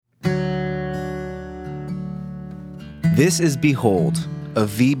This is Behold, a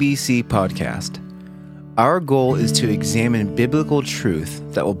VBC podcast. Our goal is to examine biblical truth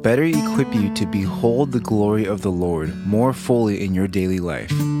that will better equip you to behold the glory of the Lord more fully in your daily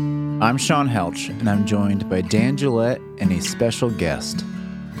life. I'm Sean Helch, and I'm joined by Dan Gillette and a special guest.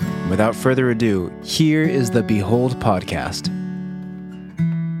 Without further ado, here is the Behold podcast.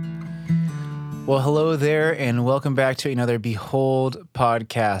 Well, hello there, and welcome back to another Behold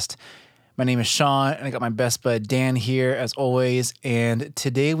podcast. My name is Sean, and I got my best bud Dan here, as always. And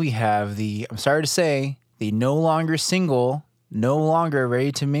today we have I'm sorry to say, the no longer single, no longer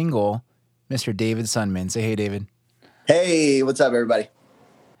ready to mingle, Mr. David Sunman. Say hey, David. Hey, what's up, everybody?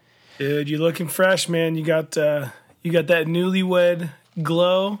 Dude, you're looking fresh, man. You got that newlywed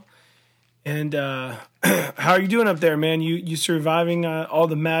glow. And how are you doing up there, man? You surviving all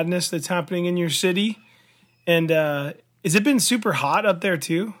the madness that's happening in your city? And has it been super hot up there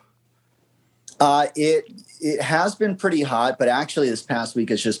too? It has been pretty hot, but actually this past week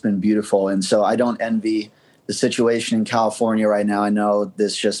has just been beautiful. And so I don't envy the situation in California right now. I know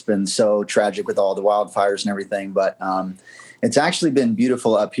this just been so tragic with all the wildfires and everything, but it's actually been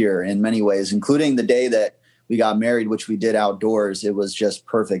beautiful up here in many ways, including the day that we got married, which we did outdoors. It was just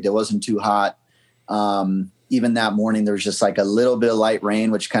perfect. It wasn't too hot. Even that morning, there was just like a little bit of light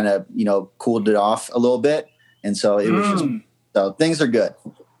rain, which kind of, cooled it off a little bit. And so it was so things are good.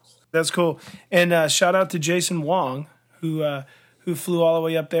 That's cool. And shout out to Jason Wong, who flew all the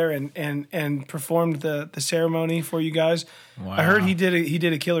way up there and performed the ceremony for you guys. Wow. I heard he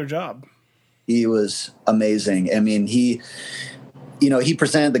did a killer job. He was amazing. I mean, he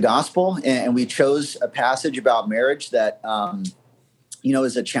presented the gospel, and we chose a passage about marriage that,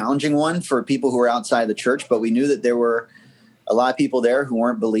 is a challenging one for people who are outside the church, but we knew that there were a lot of people there who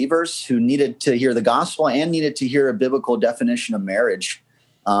weren't believers who needed to hear the gospel and needed to hear a biblical definition of marriage.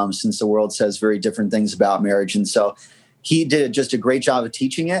 Since the world says very different things about marriage. And so he did just a great job of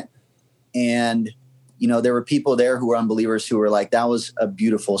teaching it. And, there were people there who were unbelievers who were like, that was a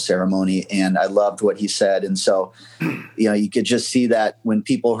beautiful ceremony. And I loved what he said. And so, you could just see that when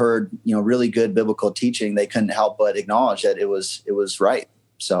people heard, really good biblical teaching, they couldn't help but acknowledge that it was right.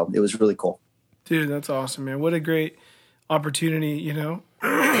 So it was really cool. Dude, that's awesome, man. What a great opportunity,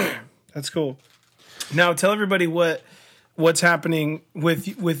 That's cool. Now tell everybody what's happening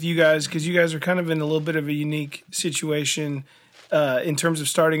with you guys, because you guys are kind of in a little bit of a unique situation in terms of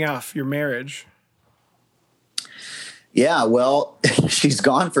starting off your marriage. Yeah, well, she's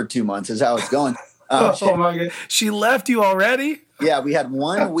gone for 2 months is how it's going. Oh my God. She left you already? Yeah, we had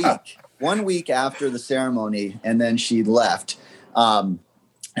 1 week after the ceremony, and then she left.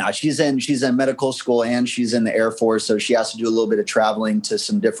 Now she's in medical school and she's in the Air Force, so she has to do a little bit of traveling to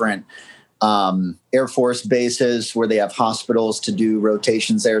some different Air Force bases where they have hospitals to do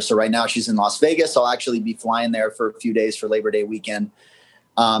rotations there. So right now she's in Las Vegas. I'll actually be flying there for a few days for Labor Day weekend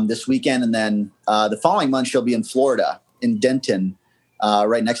this weekend. And then the following month, she'll be in Florida, in Denton,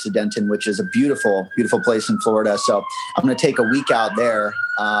 right next to Denton, which is a beautiful, beautiful place in Florida. So I'm going to take a week out there,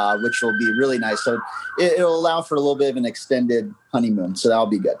 which will be really nice. So it'll allow for a little bit of an extended honeymoon. So that'll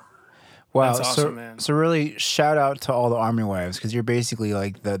be good. Wow. That's awesome, man. So really shout out to all the Army wives, because you're basically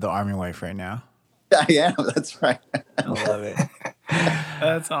like the Army wife right now. I am. That's right. I love it.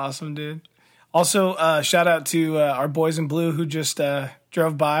 That's awesome, dude. Also, shout out to our boys in blue who just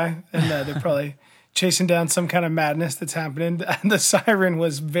drove by, and they're probably chasing down some kind of madness that's happening. The siren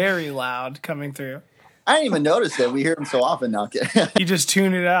was very loud coming through. I didn't even notice it. We hear them so often now. You just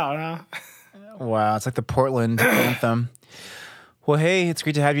tune it out, huh? Wow. It's like the Portland anthem. Well, hey, it's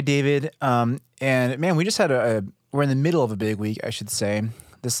great to have you, David. And man, we just had we're in the middle of a big week, I should say.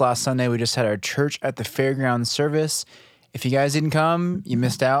 This last Sunday, we just had our church at the fairgrounds service. If you guys didn't come, you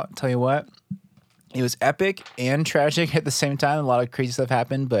missed out. Tell you what, it was epic and tragic at the same time. A lot of crazy stuff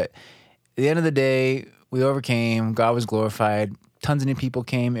happened, but at the end of the day, we overcame. God was glorified. Tons of new people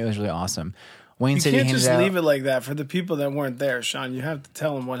came. It was really awesome. Wayne you said can't he handed just out, leave it like that for the people that weren't there, Sean. You have to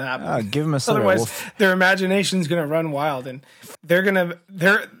tell them what happened. Give them a story. Otherwise, their imagination's going to run wild, and they're gonna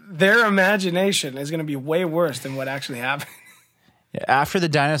their imagination is going to be way worse than what actually happened. After the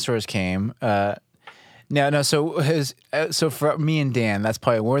dinosaurs came, so for me and Dan, that's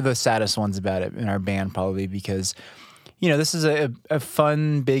probably we're the saddest ones about it in our band, probably because this is a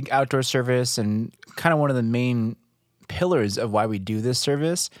fun big outdoor service, and kind of one of the main pillars of why we do this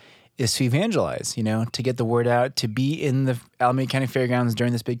service is to evangelize, to get the word out, to be in the Alameda County Fairgrounds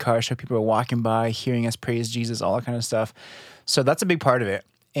during this big car show. People are walking by, hearing us praise Jesus, all that kind of stuff. So that's a big part of it.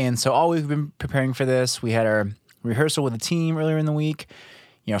 And so all we've been preparing for this, we had our rehearsal with the team earlier in the week.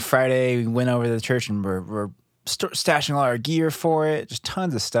 Friday we went over to the church and we're stashing all our gear for it, just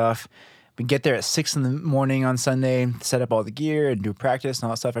tons of stuff. We get there at 6 in the morning on Sunday, set up all the gear and do practice and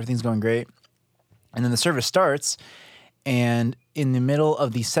all that stuff. Everything's going great. And then the service starts, and in the middle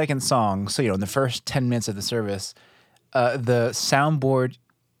of the second song, so, in the first 10 minutes of the service, the soundboard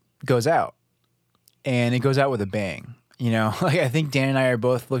goes out, and it goes out with a bang. I think Dan and I are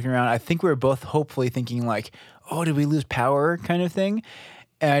both looking around. I think we were both hopefully thinking like, oh, did we lose power kind of thing?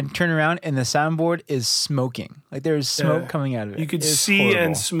 And I turn around and the soundboard is smoking. Like there's smoke coming out of it. You could see horrible.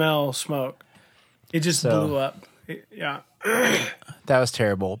 And smell smoke. It just blew up. That was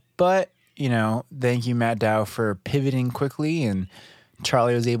terrible. But, thank you, Matt Dow, for pivoting quickly. And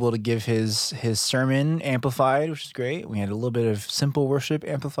Charlie was able to give his sermon amplified, which is great. We had a little bit of simple worship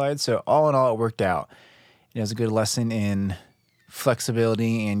amplified. So all in all, it worked out. It was a good lesson in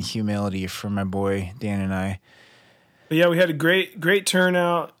flexibility and humility for my boy Dan and I. But yeah, we had a great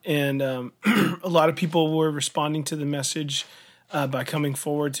turnout, and a lot of people were responding to the message by coming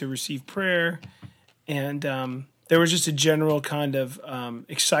forward to receive prayer, and there was just a general kind of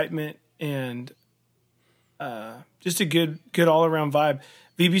excitement and just a good all around vibe.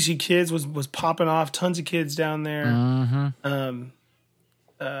 VBC Kids was popping off, tons of kids down there. Mm-hmm.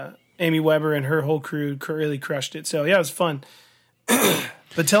 Amy Weber and her whole crew really crushed it. So yeah, it was fun.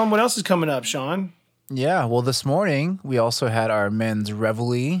 But tell them what else is coming up, Sean. Yeah, well, this morning we also had our men's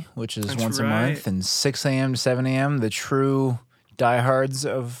reveille, which is once a month, and 6 a.m. to 7 a.m., the true diehards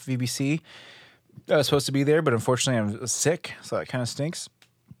of VBC. I was supposed to be there, but unfortunately I was sick, so that kind of stinks.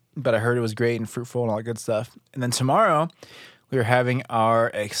 But I heard it was great and fruitful and all that good stuff. And then tomorrow we are having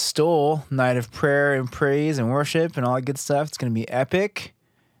our Extol night of prayer and praise and worship and all that good stuff. It's going to be epic.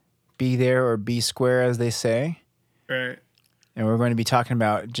 Be there or be square, as they say. Right. And we're going to be talking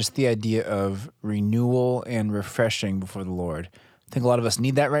about just the idea of renewal and refreshing before the Lord. I think a lot of us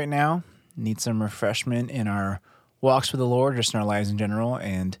need that right now, need some refreshment in our walks with the Lord, just in our lives in general.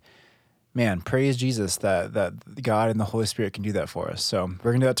 And man, praise Jesus that God and the Holy Spirit can do that for us. So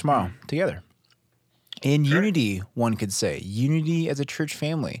we're going to do that tomorrow together. In unity, one could say. Unity as a church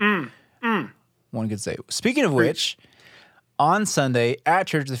family, one could say. Speaking of which, on Sunday at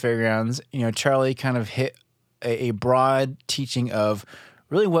Church of the Fairgrounds, Charlie kind of hit a broad teaching of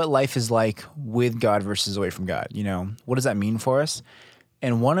really what life is like with God versus away from God. What does that mean for us?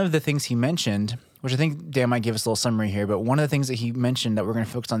 And one of the things he mentioned, which I think Dan might give us a little summary here, but one of the things that he mentioned that we're going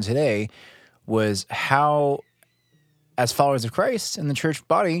to focus on today was how, as followers of Christ in the church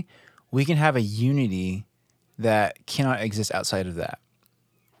body, we can have a unity that cannot exist outside of that,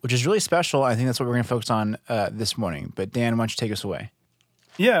 which is really special. I think that's what we're going to focus on this morning. But Dan, why don't you take us away?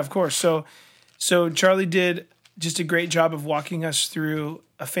 Yeah, of course. So Charlie did just a great job of walking us through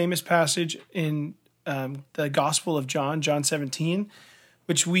a famous passage in the Gospel of John 17,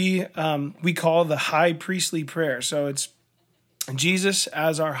 which we call the high priestly prayer. So it's Jesus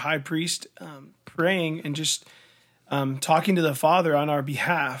as our high priest praying and just talking to the Father on our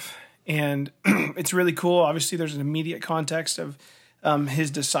behalf. And it's really cool. Obviously, there's an immediate context of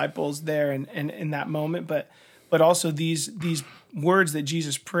his disciples there and in that moment, but also these words that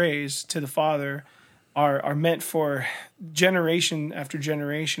Jesus prays to the Father are meant for generation after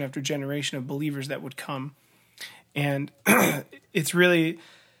generation after generation of believers that would come. And it's really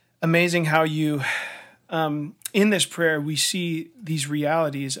amazing how you, in this prayer, we see these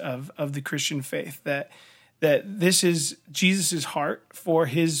realities of the Christian faith, that this is Jesus's heart for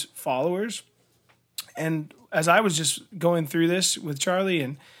his followers. And as I was just going through this with Charlie,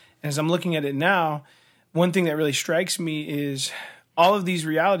 and as I'm looking at it now, one thing that really strikes me is all of these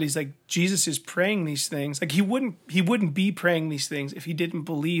realities. Like Jesus is praying these things. Like he wouldn't be praying these things if he didn't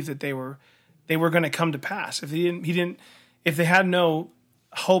believe that they were going to come to pass. If they had no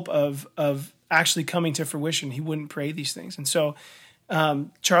hope of actually coming to fruition, he wouldn't pray these things. And so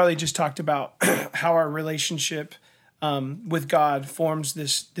Charlie just talked about how our relationship with God forms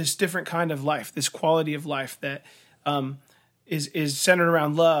this different kind of life, this quality of life that is centered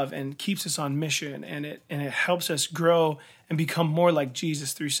around love and keeps us on mission, and it helps us grow and become more like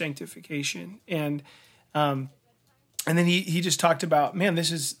Jesus through sanctification. And then he just talked about, man,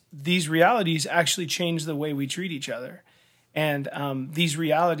 these realities actually change the way we treat each other, and these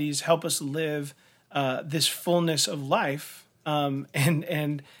realities help us live this fullness of life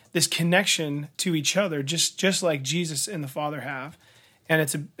and this connection to each other, just like Jesus and the Father have. And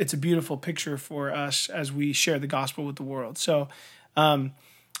it's a beautiful picture for us as we share the gospel with the world. So, so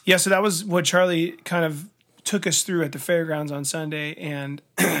that was what Charlie kind of took us through at the fairgrounds on Sunday, and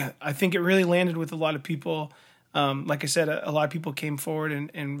I think it really landed with a lot of people. Like I said, a lot of people came forward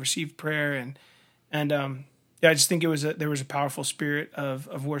and received prayer, and I just think there was a powerful spirit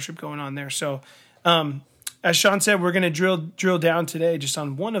of worship going on there. So, as Sean said, we're going to drill down today just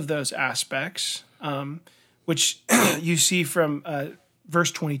on one of those aspects, which you see from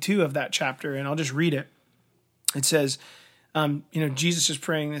verse 22 of that chapter, and I'll just read it. It says, Jesus is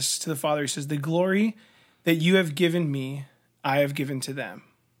praying this to the Father. He says, "The glory that you have given me, I have given to them,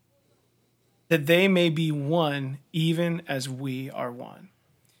 that they may be one, even as we are one."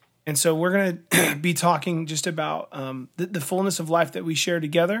 And so we're going to be talking just about the fullness of life that we share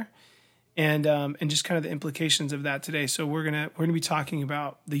together, and just kind of the implications of that today. So we're gonna be talking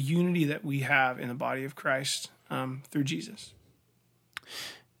about the unity that we have in the body of Christ through Jesus.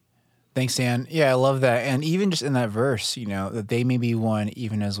 Thanks, Dan. Yeah, I love that. And even just in that verse, that they may be one,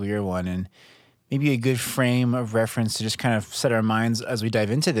 even as we are one. And maybe a good frame of reference to just kind of set our minds as we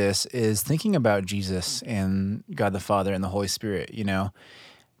dive into this is thinking about Jesus and God the Father and the Holy Spirit.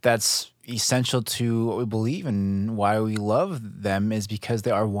 That's essential to what we believe, and why we love them is because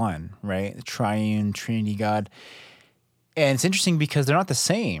they are one, right? The triune Trinity God. And it's interesting because they're not the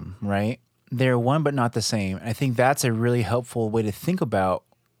same, right? They're one, but not the same. And I think that's a really helpful way to think about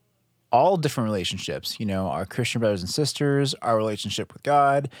all different relationships, our Christian brothers and sisters, our relationship with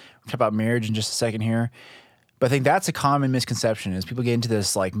God. We'll talk about marriage in just a second here. But I think that's a common misconception is people get into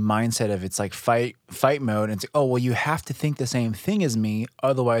this like mindset of it's like fight mode. And it's like, oh, well, you have to think the same thing as me.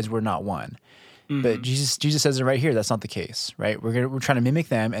 Otherwise we're not one. Mm-hmm. But Jesus says it right here. That's not the case, right? We're trying to mimic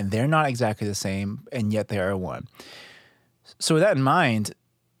them, and they're not exactly the same, and yet they are one. So with that in mind,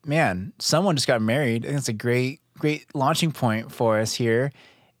 man, someone just got married. I think it's a great launching point for us here.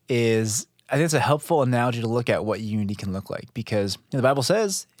 I think it's a helpful analogy to look at what unity can look like, because the Bible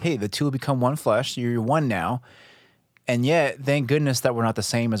says, hey, the two will become one flesh. So you're one now. And yet, thank goodness that we're not the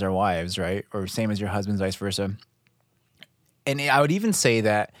same as our wives, right? Or same as your husbands, vice versa. And I would even say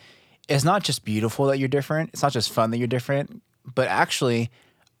that it's not just beautiful that you're different. It's not just fun that you're different. But actually,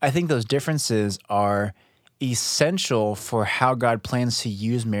 I think those differences are essential for how God plans to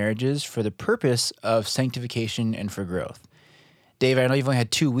use marriages for the purpose of sanctification and for growth. Dave, I know you've only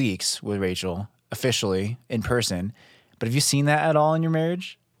had 2 weeks with Rachel officially in person, but have you seen that at all in your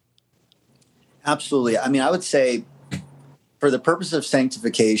marriage? Absolutely. I mean, I would say for the purpose of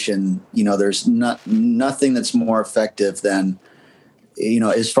sanctification, there's nothing that's more effective than,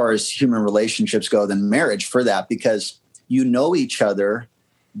 as far as human relationships go, than marriage for that, because you know each other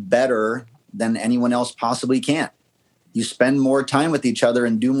better than anyone else possibly can. You spend more time with each other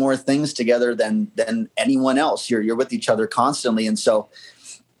and do more things together than anyone else. You're with each other constantly. And so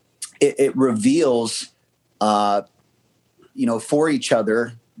it reveals, for each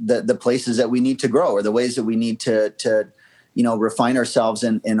other, the places that we need to grow, or the ways that we need to refine ourselves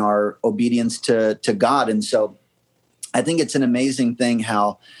in our obedience to God. And so I think it's an amazing thing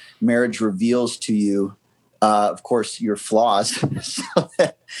how marriage reveals to you, of course, your flaws.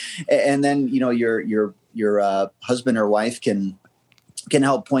 And then, your husband or wife can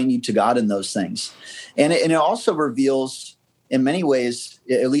help point you to God in those things. And it also reveals in many ways,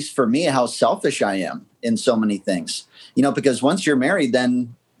 at least for me, how selfish I am in so many things, because once you're married,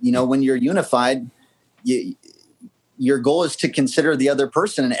 then, when you're unified, your goal is to consider the other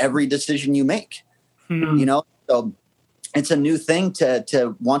person in every decision you make, so it's a new thing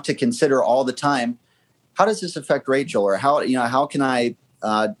to want to consider all the time. How does this affect Rachel? Or how can I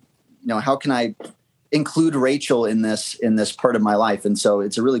include Rachel in this part of my life? And so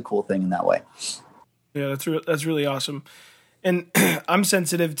it's a really cool thing in that way. Yeah, that's really awesome. And I'm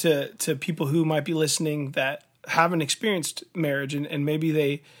sensitive to people who might be listening that haven't experienced marriage, and maybe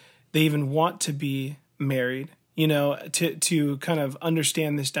they even want to be married, to kind of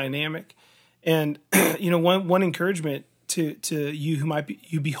understand this dynamic. And one encouragement to you who might be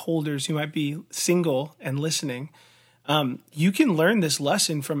you beholders who might be single and listening. You can learn this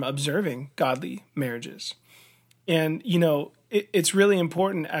lesson from observing godly marriages. And, it's really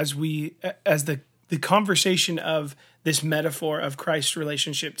important as the conversation of this metaphor of Christ's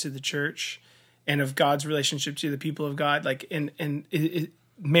relationship to the church and of God's relationship to the people of God,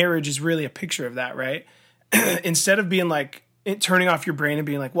 marriage is really a picture of that, right? Instead of being like, turning off your brain and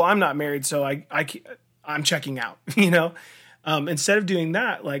being like, well, I'm not married, so I'm checking out, instead of doing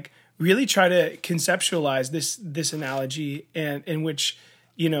that, really try to conceptualize this analogy in which,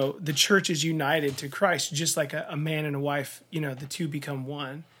 the church is united to Christ, just like a man and a wife, the two become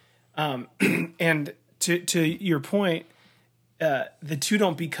one. And to your point, the two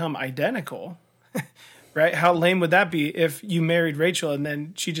don't become identical, right? How lame would that be if you married Rachel and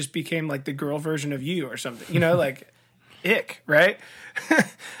then she just became like the girl version of you or something, ick, right?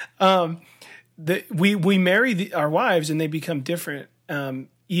 We marry our wives and they become different,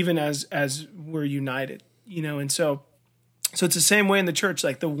 even as we're united, and so it's the same way in the church.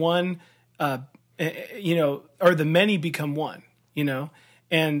 Like the one or the many become one,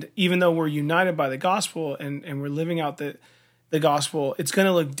 and even though we're united by the gospel and we're living out the gospel, it's going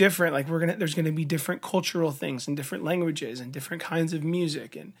to look different. Like there's going to be different cultural things and different languages and different kinds of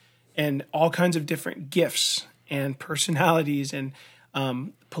music and all kinds of different gifts and personalities and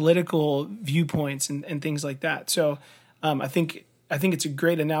political viewpoints and things like that. So I think it's a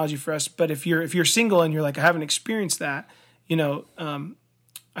great analogy for us. But if you're single and you're like, I haven't experienced that,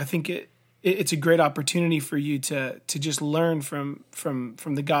 I think it's a great opportunity for you to just learn from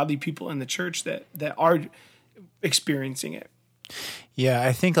the godly people in the church that are experiencing it. Yeah,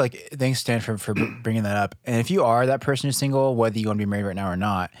 I think thanks, Stan, for bringing that up. And if you are that person who's single, whether you want to be married right now or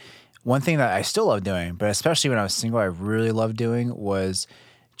not, one thing that I still love doing, but especially when I was single, I really loved doing was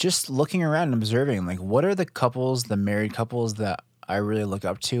just looking around and observing, like, what are the married couples that I really look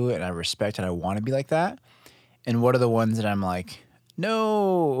up to and I respect and I want to be like that? And what are the ones that I'm like,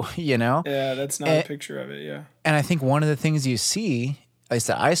 no, Yeah, that's not a picture of it, yeah. And I think one of the things you see, at least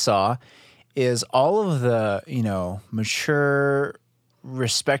that I saw, is all of the, mature,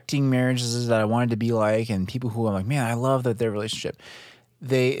 respecting marriages that I wanted to be like, and people who I'm like, man, I love that their relationship.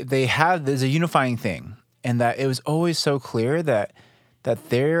 There's a unifying thing, and that it was always so clear that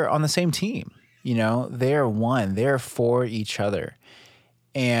they're on the same team. They're one. They're for each other.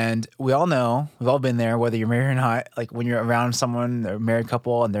 And we all know, we've all been there, whether you're married or not, like when you're around someone, a married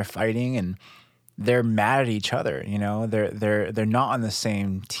couple, and they're fighting and they're mad at each other, they're not on the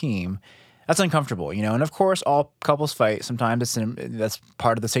same team. That's uncomfortable, and of course all couples fight. Sometimes that's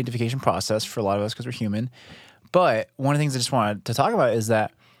part of the sanctification process for a lot of us because we're human. But one of the things I just wanted to talk about is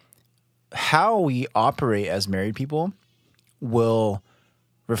that how we operate as married people will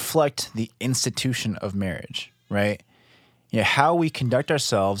reflect the institution of marriage, right? How we conduct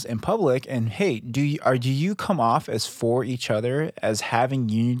ourselves in public, and hey, do you come off as for each other, as having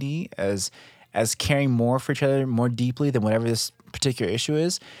unity, as caring more for each other more deeply than whatever this particular issue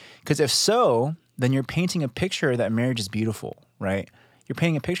is? Because if so, then you're painting a picture that marriage is beautiful, right? You're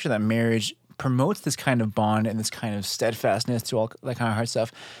painting a picture that marriage promotes this kind of bond and this kind of steadfastness to all that kind of hard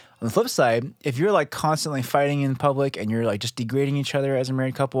stuff. On the flip side, if you're like constantly fighting in public and you're like just degrading each other as a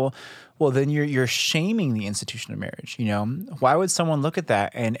married couple, well, then you're shaming the institution of marriage. Why would someone look at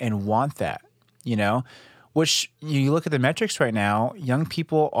that and want that? Which you look at the metrics right now, young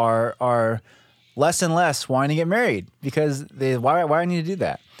people are less and less wanting to get married because why I need to do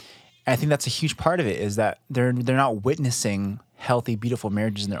that? And I think that's a huge part of it, is that they're not witnessing healthy, beautiful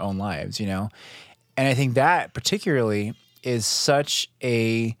marriages in their own lives, And I think that particularly is such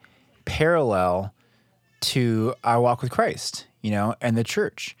a parallel to our walk with Christ, and the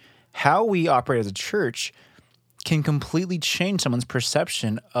church. How we operate as a church can completely change someone's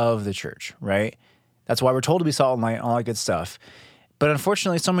perception of the church, right? That's why we're told to be salt and light and all that good stuff. But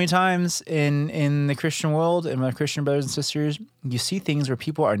unfortunately, so many times in the Christian world and my Christian brothers and sisters, you see things where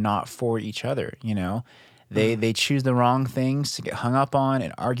people are not for each other, They choose the wrong things to get hung up on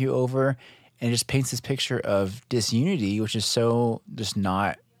and argue over, and it just paints this picture of disunity, which is so just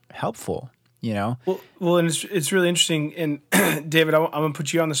not helpful, Well, and it's really interesting. And David, I'm going to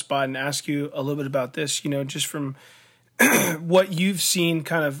put you on the spot and ask you a little bit about this, just from what you've seen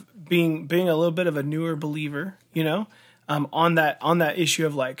kind of being a little bit of a newer believer, on that issue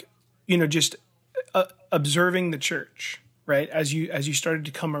of like, just observing the church, right? As you started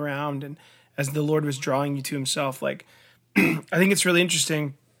to come around and as the Lord was drawing you to himself, like, I think it's really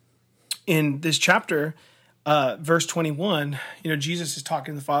interesting in this chapter, verse 21, Jesus is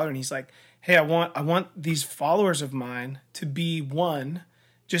talking to the Father and he's like, hey, I want these followers of mine to be one,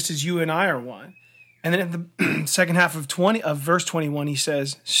 just as you and I are one. And then in the second half of verse 21, he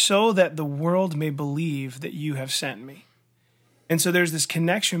says, so that the world may believe that you have sent me. And so there's this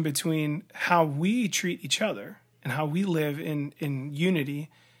connection between how we treat each other and how we live in unity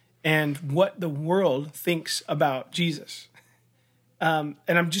and what the world thinks about Jesus. And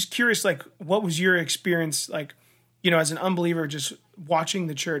I'm just curious, like, what was your experience, like, as an unbeliever, just watching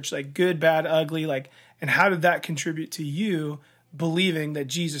the church, like good, bad, ugly, like, and how did that contribute to you believing that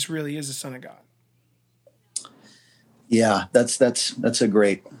Jesus really is the Son of God? Yeah, that's a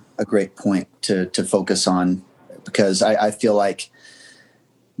great point to focus on, because I feel like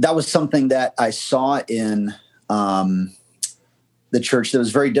that was something that I saw in the church that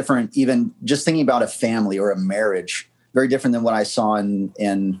was very different, even just thinking about a family or a marriage, very different than what I saw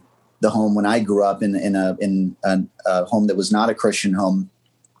in the home when I grew up in a home that was not a Christian home.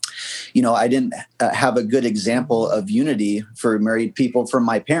 I didn't have a good example of unity for married people from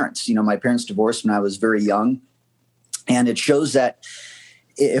my parents. My parents divorced when I was very young. And it shows that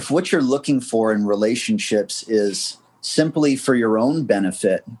if what you're looking for in relationships is simply for your own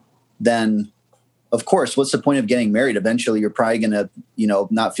benefit, then of course, what's the point of getting married? Eventually you're probably going to,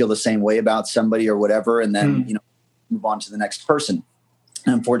 not feel the same way about somebody or whatever. And then, move on to the next person.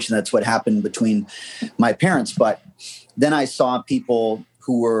 And unfortunately, that's what happened between my parents. But then I saw people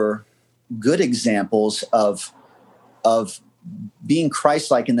who were good examples of being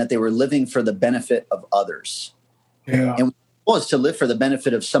Christ-like in that they were living for the benefit of others. Yeah. And was to live for the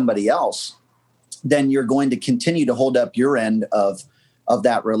benefit of somebody else, then you're going to continue to hold up your end of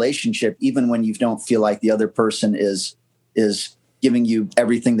that relationship, even when you don't feel like the other person is giving you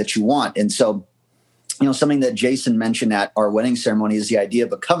everything that you want. And so, something that Jason mentioned at our wedding ceremony is the idea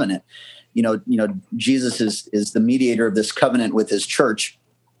of a covenant. Jesus is the mediator of this covenant with his church.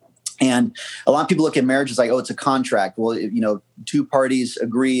 And a lot of people look at marriage as like, oh, it's a contract. Well, two parties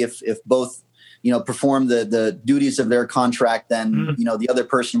agree if both, perform the duties of their contract, then, the other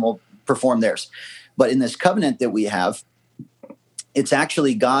person will perform theirs. But in this covenant that we have, it's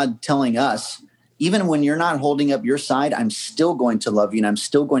actually God telling us, even when you're not holding up your side, I'm still going to love you and I'm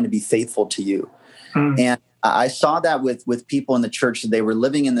still going to be faithful to you. And I saw that with people in the church, that they were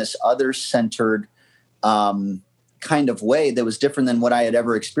living in this other-centered kind of way that was different than what I had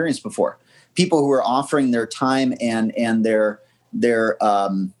ever experienced before. People who were offering their time and their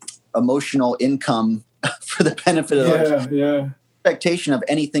emotional income for the benefit of others, expectation of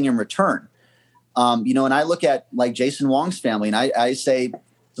anything in return. And I look at like Jason Wong's family, and I say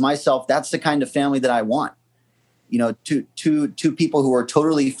to myself, that's the kind of family that I want. Two people who are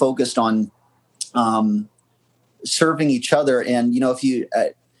totally focused on serving each other. And, if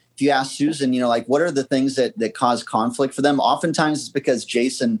you ask Susan, like, what are the things that cause conflict for them? Oftentimes it's because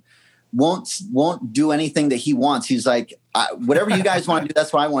Jason won't do anything that he wants. He's like, whatever you guys want to do,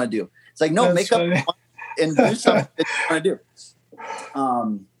 that's what I want to do. It's like, no, that's make funny. up and do something that you want to do.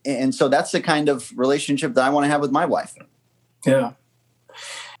 And so that's the kind of relationship that I want to have with my wife. Yeah.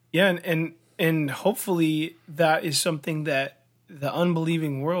 Yeah. And hopefully that is something that the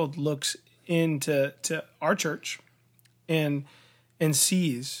unbelieving world looks into our church and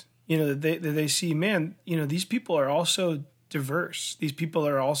sees, that they see, man, these people are also diverse. These people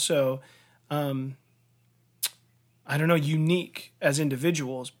are also, unique as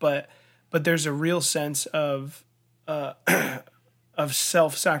individuals, but there's a real sense of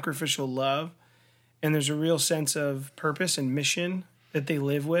self-sacrificial love, and there's a real sense of purpose and mission that they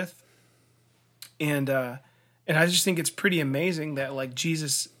live with. And I just think it's pretty amazing that like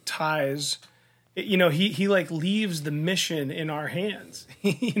Jesus ties, he like leaves the mission in our hands.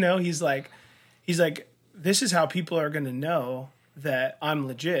 He's like, this is how people are going to know that I'm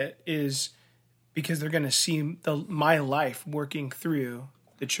legit, is because they're going to see my life working through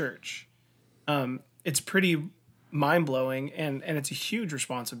the church. It's pretty mind-blowing, and it's a huge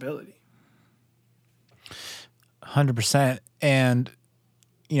responsibility. 100%. And,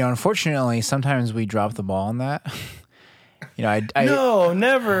 unfortunately, sometimes we drop the ball on that. No,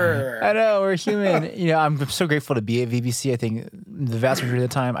 never. I know, we're human. I'm so grateful to be at VBC. I think the vast majority of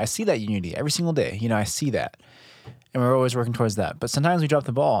the time I see that unity every single day. I see that. And we're always working towards that. But sometimes we drop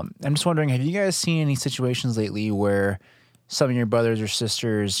the ball. I'm just wondering, have you guys seen any situations lately where some of your brothers or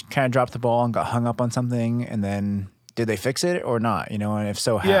sisters kind of dropped the ball and got hung up on something, and then did they fix it or not? And if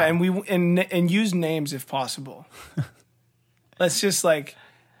so, how? Yeah, and use names if possible. Let's just like,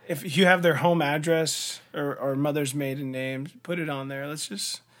 if you have their home address or mother's maiden name, put it on there. Let's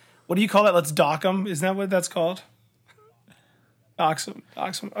just, what do you call that? Let's dock them. Isn't that what that's called? Dox them.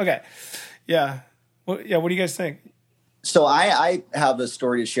 Okay. Yeah. What do you guys think? So I have a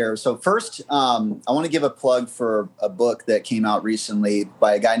story to share. So first, I want to give a plug for a book that came out recently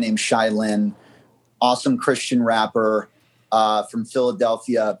by a guy named Shai Linne, awesome Christian rapper from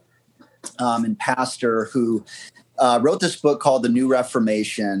Philadelphia, and pastor, who wrote this book called The New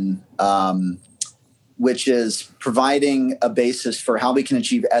Reformation, which is providing a basis for how we can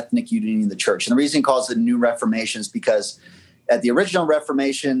achieve ethnic unity in the church. And the reason he calls it New Reformation is because at the original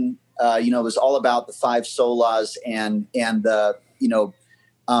Reformation, it was all about the five solas and the,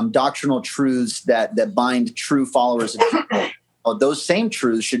 doctrinal truths that bind true followers of Jesus. Those same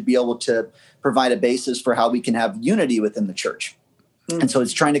truths should be able to provide a basis for how we can have unity within the church. And so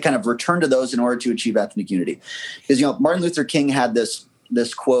it's trying to kind of return to those in order to achieve ethnic unity. Because, Martin Luther King had this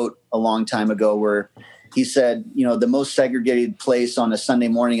quote a long time ago where he said, the most segregated place on a Sunday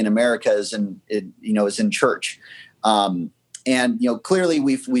morning in America is in church. And clearly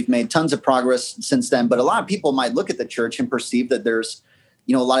we've made tons of progress since then, but a lot of people might look at the church and perceive that there's,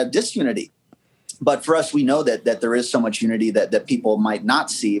 a lot of disunity. But for us, we know that there is so much unity that people might not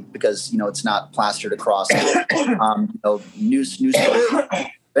see because, it's not plastered across, news.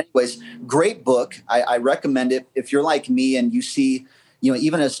 But anyways, great book. I recommend it. If you're like me and you see,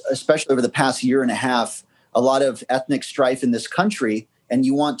 even especially over the past year and a half, a lot of ethnic strife in this country, and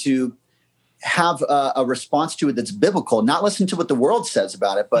you want to have a response to it that's biblical, not listen to what the world says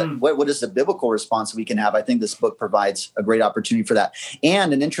about it, but what is the biblical response we can have? I think this book provides a great opportunity for that.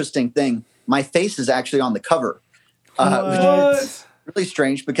 And an interesting thing, my face is actually on the cover, which is really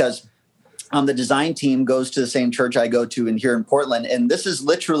strange because the design team goes to the same church I go to here in Portland. And this is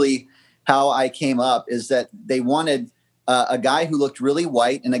literally how I came up, is that they wanted a guy who looked really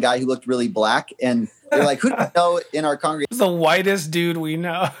white and a guy who looked really black. And they're like, who do you know in our congregation? It's the whitest dude we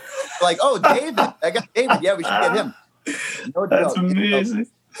know. Like, oh, David. I got David. Yeah, we should get him. No That's joke, amazing.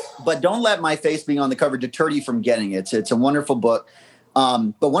 But don't let my face being on the cover deter you from getting it. It's a wonderful book.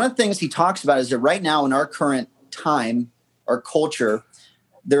 But one of the things he talks about is that right now in our current time, our culture,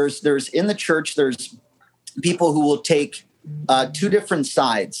 there's in the church, there's people who will take two different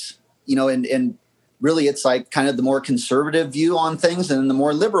sides, and really it's like kind of the more conservative view on things and the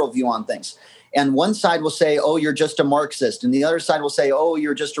more liberal view on things. And one side will say, oh, you're just a Marxist. And the other side will say, oh,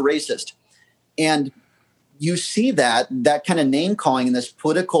 you're just a racist. And you see that kind of name calling and this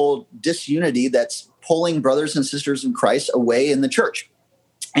political disunity that's pulling brothers and sisters in Christ away in the church.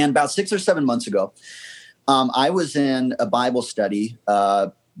 And about 6 or 7 months ago, I was in a Bible study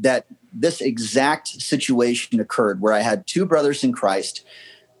that this exact situation occurred, where I had two brothers in Christ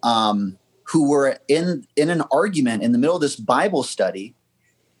who were in an argument in the middle of this Bible study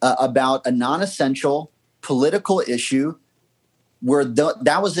about a non-essential political issue, where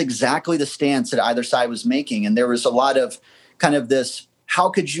that was exactly the stance that either side was making. And there was a lot of kind of this, how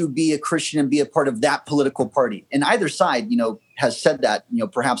could you be a Christian and be a part of that political party? And either side, has said that,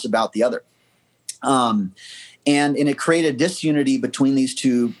 perhaps about the other. And it created disunity between these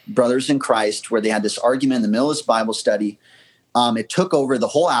two brothers in Christ, where they had this argument in the middle of this Bible study. It took over the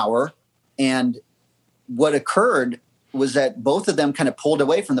whole hour. And what occurred was that both of them kind of pulled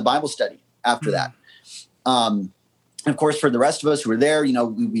away from the Bible study after that. Of course, for the rest of us who were there,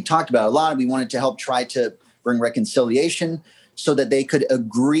 we talked about it a lot. We wanted to help try to bring reconciliation so that they could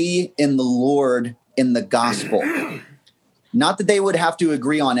agree in the Lord in the gospel. Not that they would have to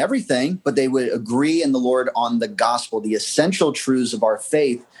agree on everything, but they would agree in the Lord on the gospel, the essential truths of our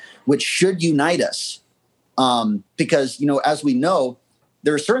faith, which should unite us. Because, as we know,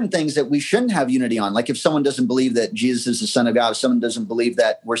 there are certain things that we shouldn't have unity on. Like if someone doesn't believe that Jesus is the Son of God, if someone doesn't believe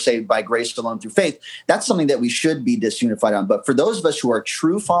that we're saved by grace alone through faith, that's something that we should be disunified on. But for those of us who are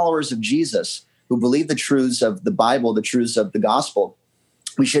true followers of Jesus, who believe the truths of the Bible, the truths of the gospel,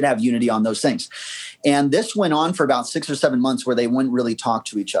 we should have unity on those things. And this went on for about 6 or 7 months, where they wouldn't really talk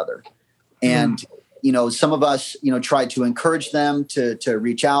to each other. And, some of us, tried to encourage them to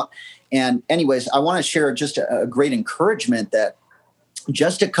reach out. And anyways, I want to share just a great encouragement that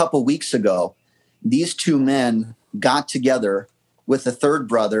just a couple weeks ago, these two men got together with a third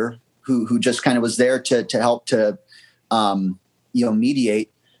brother who just kind of was there to help to,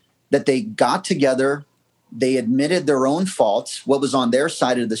 mediate, that they got together, they admitted their own faults, what was on their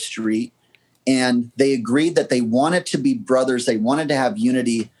side of the street, and they agreed that they wanted to be brothers. They wanted to have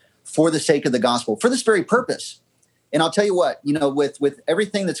unity for the sake of the gospel, for this very purpose. And I'll tell you what, with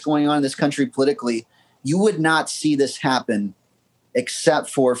everything that's going on in this country politically, you would not see this happen except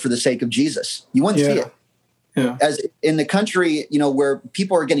for the sake of Jesus. You wouldn't see it. Yeah. As in the country, where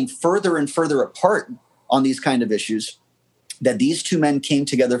people are getting further and further apart on these kind of issues, that these two men came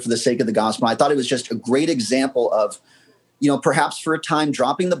together for the sake of the gospel. I thought it was just a great example of, perhaps for a time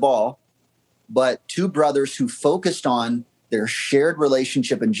dropping the ball, but two brothers who focused on their shared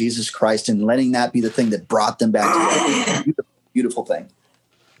relationship in Jesus Christ and letting that be the thing that brought them back together. Beautiful, beautiful thing.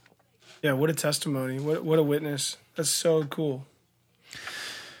 Yeah, what a testimony. What a witness. That's so cool.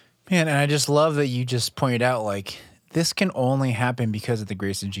 Man, and I just love that you just pointed out, like, this can only happen because of the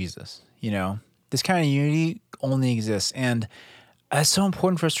grace of Jesus. This kind of unity only exists. And that's so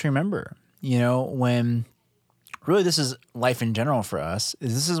important for us to remember, when really this is life in general for us.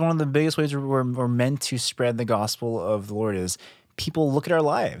 This is one of the biggest ways we're meant to spread the gospel of the Lord is people look at our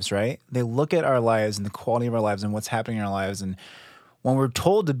lives, right? They look at our lives and the quality of our lives and what's happening in our lives. And when we're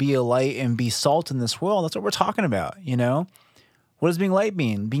told to be a light and be salt in this world, that's what we're talking about, What does being light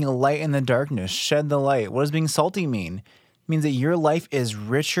mean? Being a light in the darkness, shed the light. What does being salty mean? It means that your life is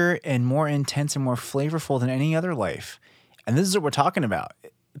richer and more intense and more flavorful than any other life. And this is what we're talking about.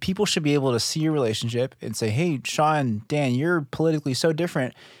 People should be able to see your relationship and say, hey, Sean, Dan, you're politically so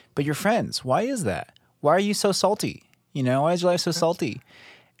different, but you're friends. Why is that? Why are you so salty? Why is your life so salty?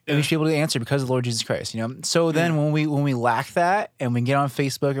 And we should be able to answer because of the Lord Jesus Christ, So then when we lack that and we get on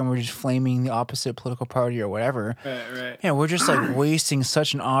Facebook and we're just flaming the opposite political party or whatever, right. Yeah, we're just like wasting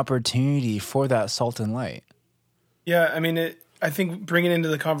such an opportunity for that salt and light. Yeah, I mean, think bringing into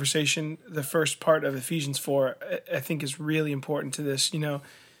the conversation the first part of Ephesians 4, I think is really important to this.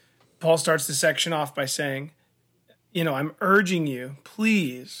 Paul starts the section off by saying, I'm urging you,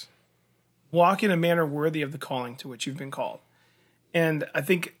 please walk in a manner worthy of the calling to which you've been called. And I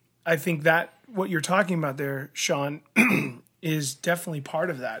think that what you're talking about there, Sean, is definitely part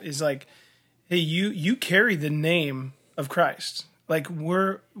of that. Is like, hey, you carry the name of Christ. Like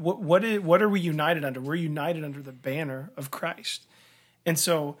what are we united under? We're united under the banner of Christ. And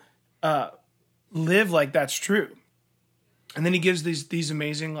so live like that's true. And then he gives these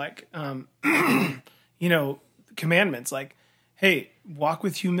amazing commandments like, hey, walk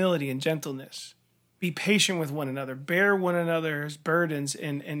with humility and gentleness. Be patient with one another. Bear one another's burdens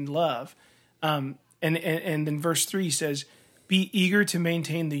in love. And then verse 3 says, be eager to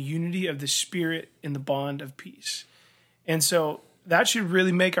maintain the unity of the Spirit in the bond of peace. And so that should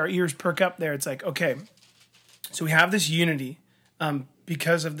really make our ears perk up there. It's like, okay, so we have this unity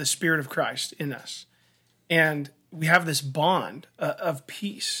because of the Spirit of Christ in us. And we have this bond of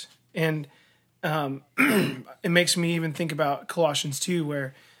peace. And it makes me even think about Colossians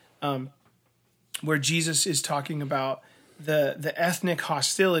 2, where Jesus is talking about the ethnic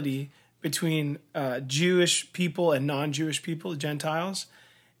hostility between Jewish people and non-Jewish people, Gentiles.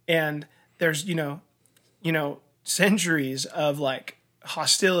 And there's, centuries of like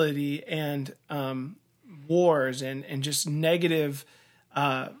hostility and wars and just negative,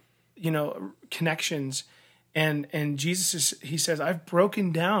 connections. And Jesus he says, I've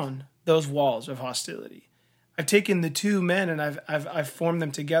broken down those walls of hostility. I've taken the two men and I've formed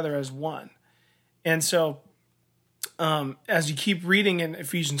them together as one. And so, as you keep reading in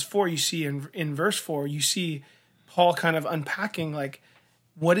Ephesians 4, you see in verse 4, you see Paul kind of unpacking like,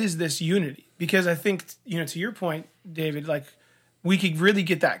 what is this unity? Because I think, to your point, David, like we could really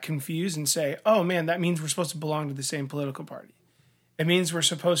get that confused and say, oh man, that means we're supposed to belong to the same political party. It means we're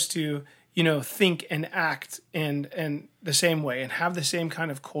supposed to, think and act and the same way and have the same kind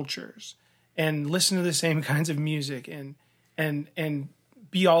of cultures and listen to the same kinds of music and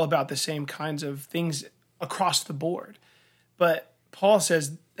be all about the same kinds of things across the board. But Paul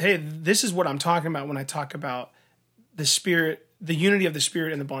says, hey, this is what I'm talking about when I talk about the Spirit, the unity of the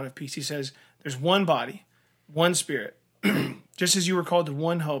Spirit and the bond of peace. He says, there's one body, one Spirit, just as you were called to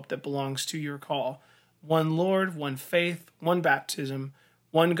one hope that belongs to your call, one Lord, one faith, one baptism,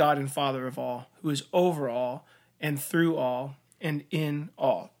 one God and Father of all, who is over all and through all and in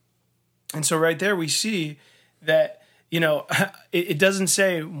all. And so right there we see that, it doesn't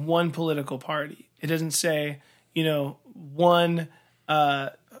say one political party. It doesn't say, one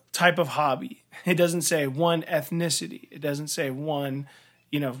type of hobby. It doesn't say one ethnicity. It doesn't say one,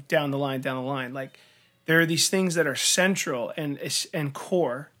 down the line. Like there are these things that are central and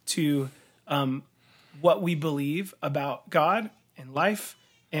core to what we believe about God and life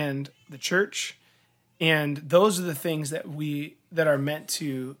and the church. And those are the things that are meant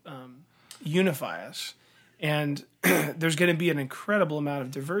to unify us. And there's going to be an incredible amount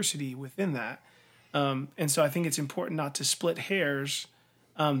of diversity within that. And so I think it's important not to split hairs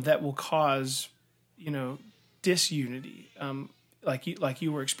that will cause, disunity, like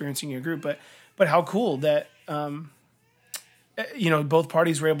you were experiencing in your group. But how cool that, both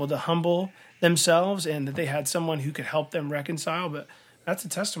parties were able to humble themselves and that they had someone who could help them reconcile. But that's a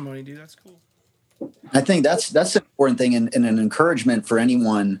testimony, dude. That's cool. I think that's an important thing and an encouragement for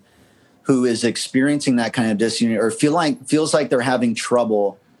anyone who is experiencing that kind of disunity or feels like they're having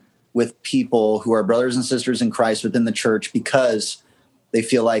trouble with people who are brothers and sisters in Christ within the church because they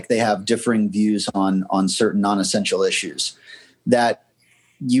feel like they have differing views on certain non-essential issues. That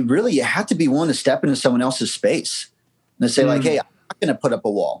you have to be willing to step into someone else's space and to say like, hey, I'm not going to put up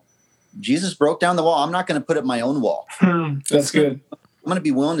a wall. Jesus broke down the wall. I'm not going to put up my own wall. That's good. I'm going to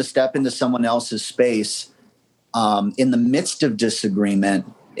be willing to step into someone else's space in the midst of disagreement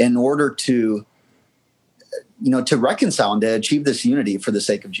in order to reconcile and to achieve this unity for the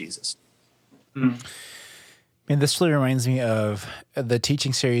sake of Jesus. And this really reminds me of the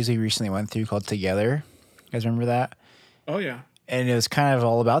teaching series we recently went through called Together. You guys remember that? Oh, yeah. And it was kind of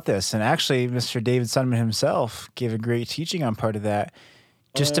all about this. And actually, Mr. David Sundman himself gave a great teaching on part of that.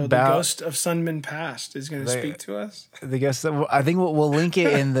 Just about the ghost of Sundman Past is going to speak to us. The ghost. I think we'll link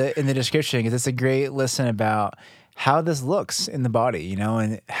it in the description because it's a great listen about how this looks in the body,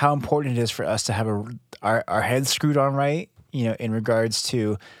 and how important it is for us to have our heads screwed on right, in regards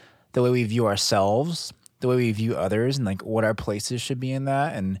to the way we view ourselves, the way we view others, and like what our places should be in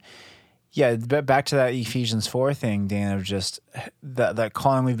that. And yeah, back to that Ephesians 4 thing, Dan, of just that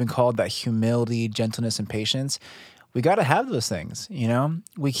calling we've been called, that humility, gentleness, and patience. We got to have those things,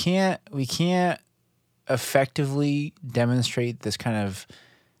 We can't effectively demonstrate this kind of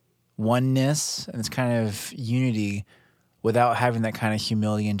oneness and this kind of unity without having that kind of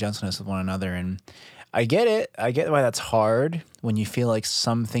humility and gentleness with one another. And I get it. I get why that's hard when you feel like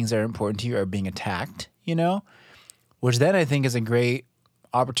some things that are important to you are being attacked, you know? Which then I think is a great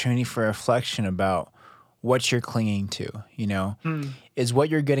opportunity for reflection about what you're clinging to, you know? Is what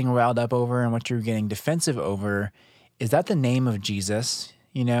you're getting riled up over and what you're getting defensive over, is that the name of Jesus,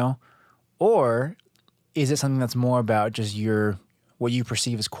 you know? Or is it something that's more about just what you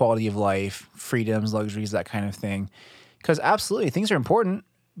perceive as quality of life, freedoms, luxuries, that kind of thing? Because absolutely, things are important,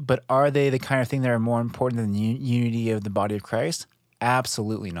 but are they the kind of thing that are more important than the unity of the body of Christ?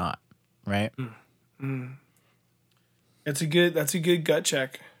 Absolutely not, right? That's a good gut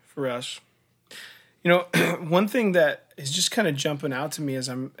check for us. You know, one thing that is just kind of jumping out to me as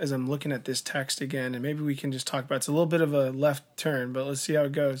I'm looking at this text again, and maybe we can just talk about it's a little bit of a left turn, but let's see how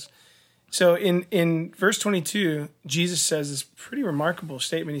it goes. So in verse 22, Jesus says this pretty remarkable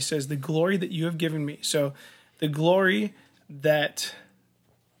statement. He says, "The glory that you have given me." So the glory that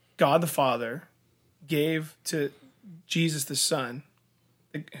God the Father gave to Jesus the Son,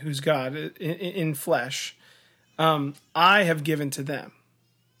 who's God in flesh, I have given to them.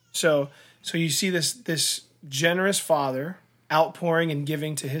 So you see this generous Father outpouring and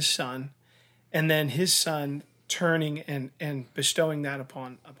giving to his Son, and then his Son turning and bestowing that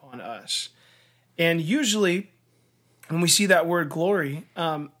upon us. And usually when we see that word glory,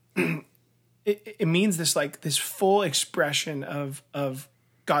 it means this full expression of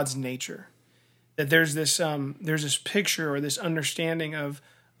God's nature. That there's this picture or this understanding of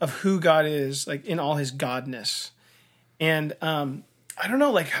who God is, like in all his godness. And I don't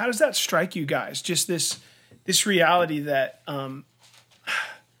know, like, how does that strike you guys? Just this reality that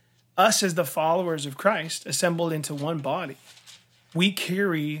us as the followers of Christ, assembled into one body, we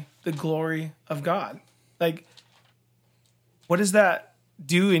carry the glory of God. Like, what does that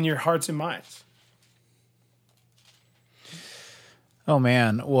do in your hearts and minds? Oh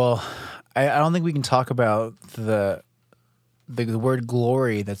man, well, I don't think we can talk about the word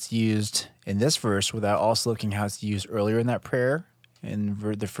glory that's used in this verse without also looking how it's used earlier in that prayer in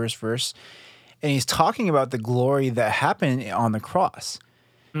the first verse. And he's talking about the glory that happened on the cross.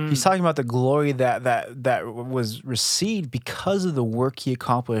 He's talking about the glory that was received because of the work he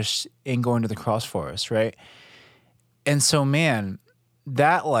accomplished in going to the cross for us, right? And so, man,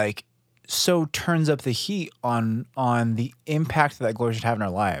 that so turns up the heat on the impact that glory should have in our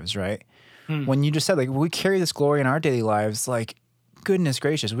lives, right? When you just said, we carry this glory in our daily lives, goodness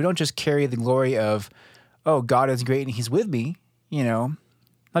gracious, we don't just carry the glory of, oh, God is great and he's with me, you know,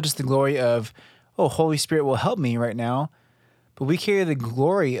 not just the glory of, oh, Holy Spirit will help me right now, but we carry the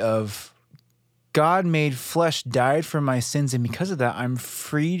glory of God made flesh, died for my sins, and because of that, I'm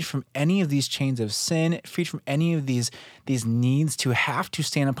freed from any of these chains of sin, freed from any of these needs to have to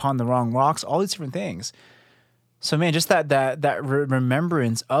stand upon the wrong rocks, all these different things. So, man, just that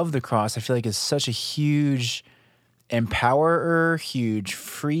remembrance of the cross, I feel like is such a huge empowerer, huge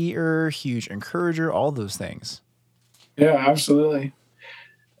freer, huge encourager, all those things. Yeah, absolutely.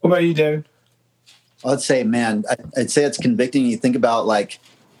 What about you, David? I'd say, man, I'd say it's convicting. You think about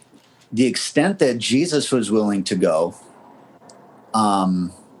the extent that Jesus was willing to go, to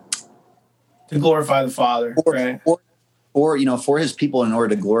glorify the Father, right? Or for his people in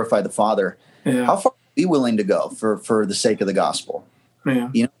order to glorify the Father. Yeah. How far are we willing to go for the sake of the gospel? Yeah.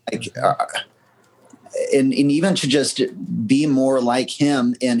 You know, and even to just be more like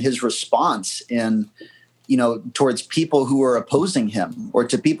him in his response in, towards people who are opposing him or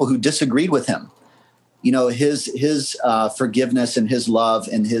to people who disagreed with him. You know, his forgiveness and his love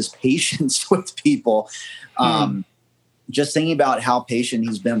and his patience with people. Just thinking about how patient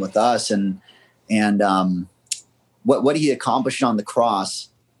he's been with us and what he accomplished on the cross,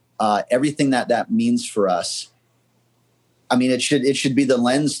 everything that means for us. I mean, it should be the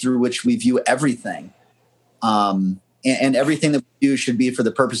lens through which we view everything. And everything that we do should be for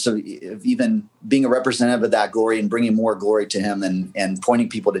the purpose of even being a representative of that glory and bringing more glory to him and pointing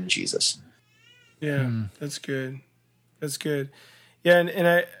people to Jesus. Yeah, that's good. That's good. Yeah,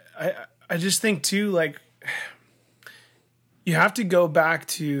 and I just think too, you have to go back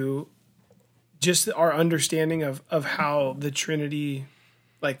to just our understanding of how the Trinity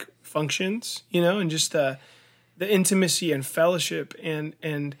functions, and just the intimacy and fellowship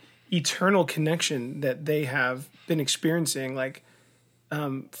and eternal connection that they have been experiencing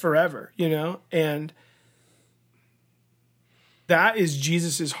forever, and that is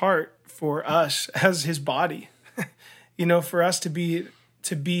Jesus's heart for us as his body, for us to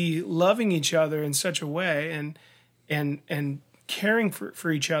be loving each other in such a way and caring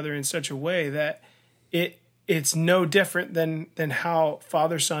for each other in such a way that it's no different than how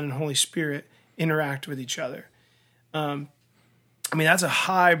Father, Son, and Holy Spirit interact with each other. I mean, that's a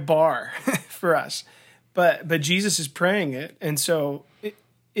high bar for us, but Jesus is praying it, and so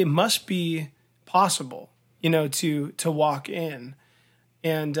it must be possible, to walk in,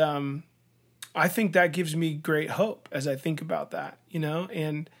 and I think that gives me great hope as I think about that,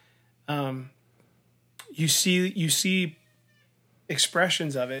 and you see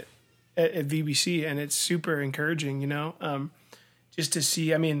expressions of it at VBC, and it's super encouraging, just to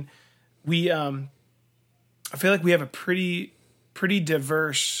see. I mean, I feel like we have a pretty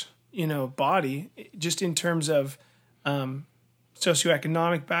diverse, body, just in terms of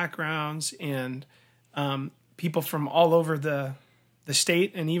socioeconomic backgrounds and people from all over the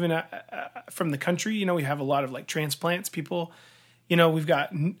state, and even from the country. We have a lot of like transplants people. We've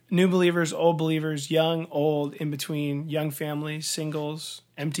got new believers, old believers, young, old, in between, young families, singles,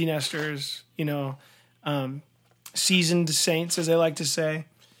 empty nesters, seasoned saints, as I like to say.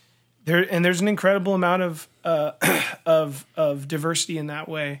 There's an incredible amount of diversity in that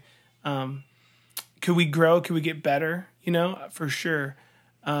way. Could we grow? Could we get better? For sure.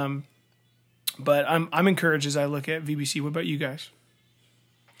 But I'm encouraged as I look at VBC. What about you guys?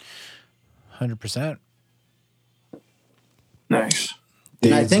 100%. Nice.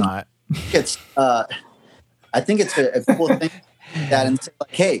 And I think it's a cool thing that, and say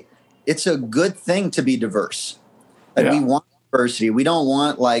like, hey, it's a good thing to be diverse. Like we want diversity. We don't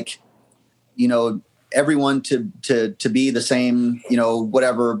want like, everyone to be the same,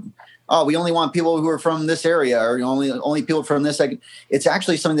 whatever. Oh, we only want people who are from this area, or only people from this. Like, it's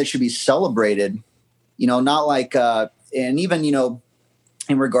actually something that should be celebrated, not like, and even,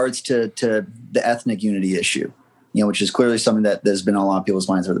 in regards to the ethnic unity issue, which is clearly something that there's been on a lot of people's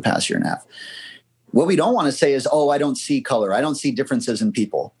minds over the past year and a half. What we don't want to say is, oh, I don't see color. I don't see differences in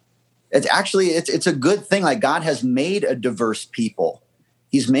people. It's actually, it's a good thing. Like, God has made a diverse people.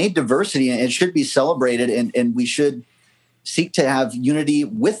 He's made diversity, and it should be celebrated. And we should seek to have unity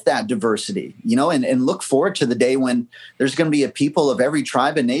with that diversity, and look forward to the day when there's going to be a people of every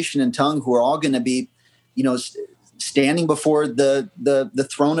tribe and nation and tongue who are all going to be, standing before the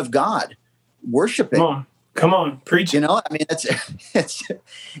throne of God, worshiping. Come on, preach. I mean,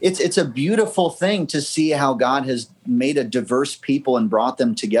 it's a beautiful thing to see how God has made a diverse people and brought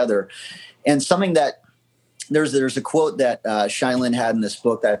them together. And something that there's a quote that Shylin had in this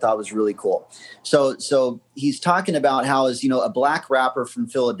book that I thought was really cool. So he's talking about how, as a black rapper from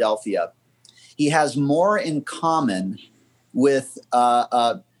Philadelphia, he has more in common with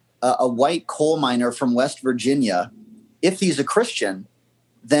a white coal miner from West Virginia, if he's a Christian,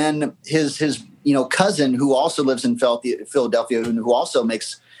 than his cousin who also lives in Philadelphia, who also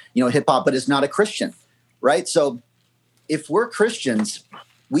makes, hip hop, but is not a Christian. Right. So if we're Christians,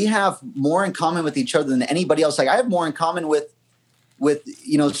 we have more in common with each other than anybody else. Like, I have more in common with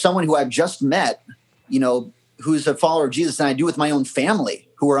someone who I've just met, who's a follower of Jesus, than I do with my own family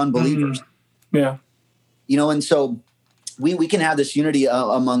who are unbelievers. Yeah. And so we can have this unity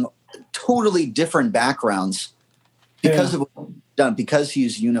among totally different backgrounds because of what he's done, because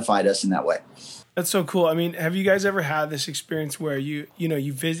he's unified us in that way. That's so cool. I mean, have you guys ever had this experience where you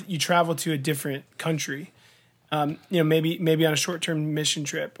travel to a different country, maybe on a short-term mission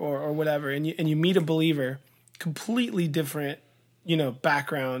trip or whatever, and you meet a believer, completely different,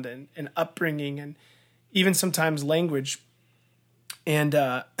 background and upbringing, and even sometimes language, and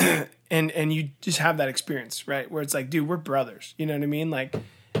you just have that experience, right? Where it's like, dude, we're brothers. You know what I mean? Like,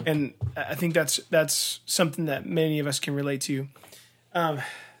 and I think that's something that many of us can relate to.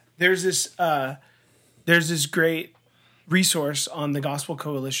 There's this great resource on the Gospel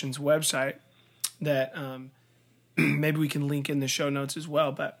Coalition's website that maybe we can link in the show notes as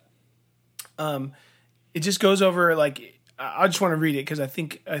well. But it just goes over, like, I just want to read it because I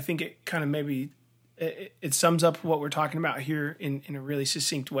think it kind of maybe it sums up what we're talking about here in a really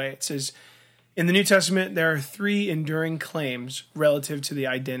succinct way. It says, in the New Testament, there are 3 enduring claims relative to the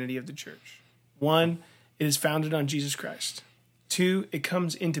identity of the church. 1, it is founded on Jesus Christ. 2, it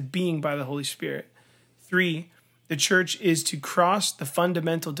comes into being by the Holy Spirit. 3, the church is to cross the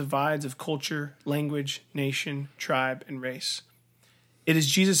fundamental divides of culture, language, nation, tribe, and race. It is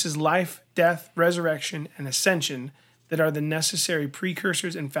Jesus' life, death, resurrection, and ascension that are the necessary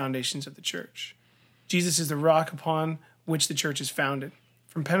precursors and foundations of the church. Jesus is the rock upon which the church is founded.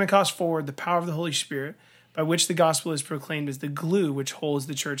 From Pentecost forward, the power of the Holy Spirit, by which the gospel is proclaimed, is the glue which holds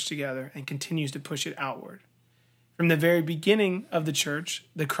the church together and continues to push it outward. From the very beginning of the church,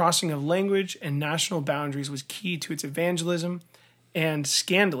 the crossing of language and national boundaries was key to its evangelism and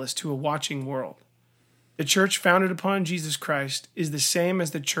scandalous to a watching world. The church founded upon Jesus Christ is the same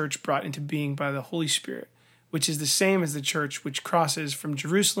as the church brought into being by the Holy Spirit, which is the same as the church which crosses from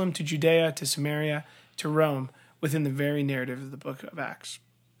Jerusalem to Judea to Samaria to Rome within the very narrative of the book of Acts.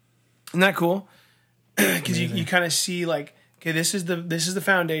 Isn't that cool? Because you kind of see like, okay, this is the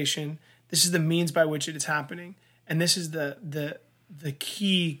foundation. This is the means by which it is happening. And this is the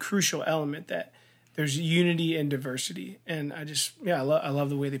key crucial element, that there's unity and diversity. And I love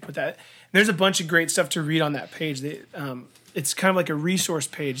the way they put that. And there's a bunch of great stuff to read on that page. It's kind of like a resource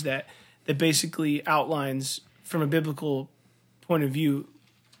page that basically outlines from a biblical point of view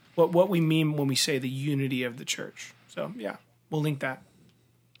what we mean when we say the unity of the church. So yeah, we'll link that.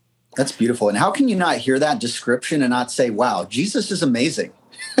 That's beautiful. And how can you not hear that description and not say, wow, Jesus is amazing?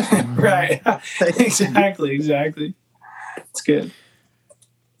 Right. Exactly. It's good.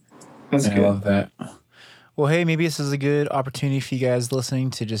 That's good. I love that. Well, hey, maybe this is a good opportunity for you guys listening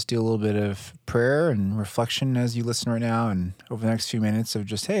to just do a little bit of prayer and reflection as you listen right now and over the next few minutes of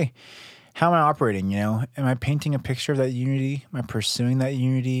just, hey, how am I operating? Am I painting a picture of that unity? Am I pursuing that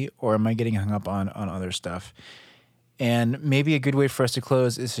unity? Or am I getting hung up on other stuff? And maybe a good way for us to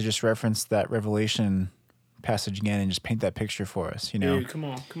close is to just reference that Revelation passage again and just paint that picture for us, Dude, come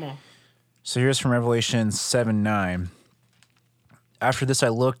on. So here's from Revelation 7:9. After this I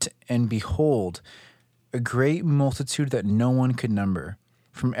looked, and behold, a great multitude that no one could number,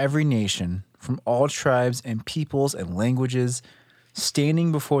 from every nation, from all tribes and peoples and languages,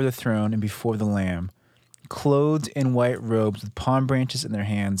 standing before the throne and before the Lamb, clothed in white robes with palm branches in their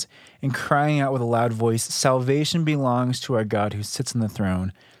hands, and crying out with a loud voice, "Salvation belongs to our God who sits on the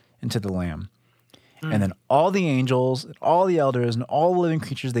throne and to the Lamb." And then all the angels, and all the elders, and all the living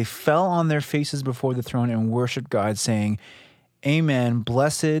creatures, they fell on their faces before the throne and worshiped God, saying, Amen.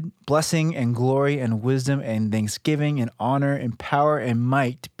 Blessing and glory and wisdom and thanksgiving and honor and power and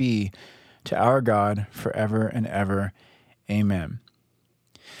might be to our God forever and ever. Amen.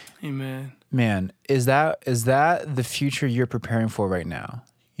 Amen. Man, is that the future you're preparing for right now?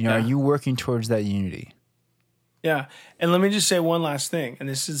 Are you working towards that unity? Yeah. And let me just say one last thing, and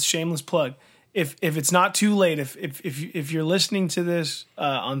this is a shameless plug. If it's not too late, if you're listening to this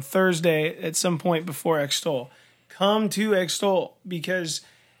on Thursday at some point before Extol, come to Extol, because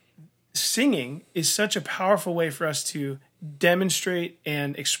singing is such a powerful way for us to demonstrate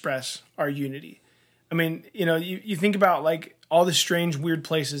and express our unity. I mean, you think about like all the strange, weird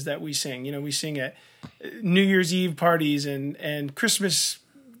places that we sing. We sing at New Year's Eve parties and Christmas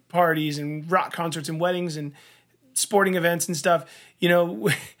parties and rock concerts and weddings and sporting events and stuff.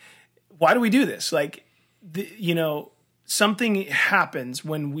 Why do we do this? Like, something happens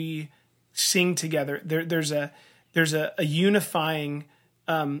when we sing together. There's a unifying,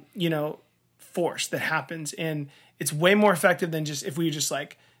 force that happens, and it's way more effective than just if we just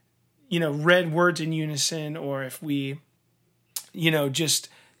like, read words in unison, or if we, just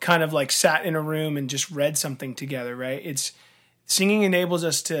kind of like sat in a room and just read something together, right? Singing enables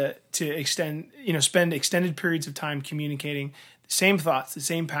us to extend, spend extended periods of time communicating the same thoughts, the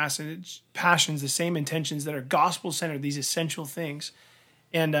same passions, the same intentions that are gospel-centered, these essential things.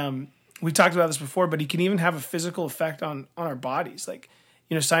 And we talked about this before, but it can even have a physical effect on our bodies. Like,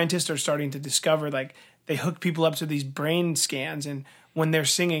 scientists are starting to discover, like, they hook people up to these brain scans, and when they're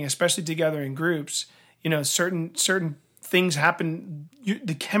singing, especially together in groups, certain things happen.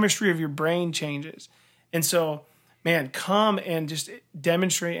 The chemistry of your brain changes. And so, man, come and just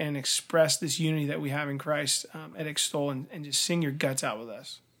demonstrate and express this unity that we have in Christ at Extol, and just sing your guts out with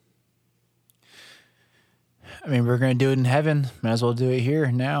us. I mean, we're going to do it in heaven. Might as well do it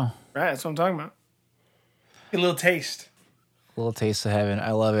here now. Right, that's what I'm talking about. Get a little taste. A little taste of heaven.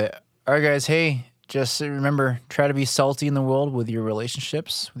 I love it. All right, guys. Hey, just remember, try to be salty in the world with your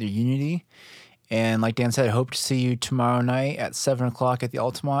relationships, with your unity. And like Dan said, I hope to see you tomorrow night at 7 o'clock at the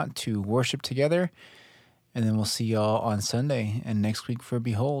Altamont to worship together. And then we'll see y'all on Sunday and next week for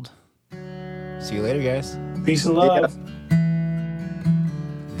Behold. See you later, guys. Peace and love.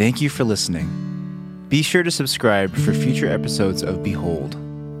 Thank you for listening. Be sure to subscribe for future episodes of Behold.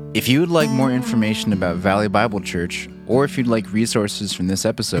 If you would like more information about Valley Bible Church, or if you'd like resources from this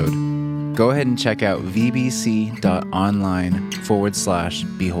episode, go ahead and check out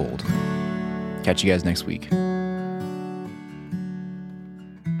vbc.online/behold. Catch you guys next week.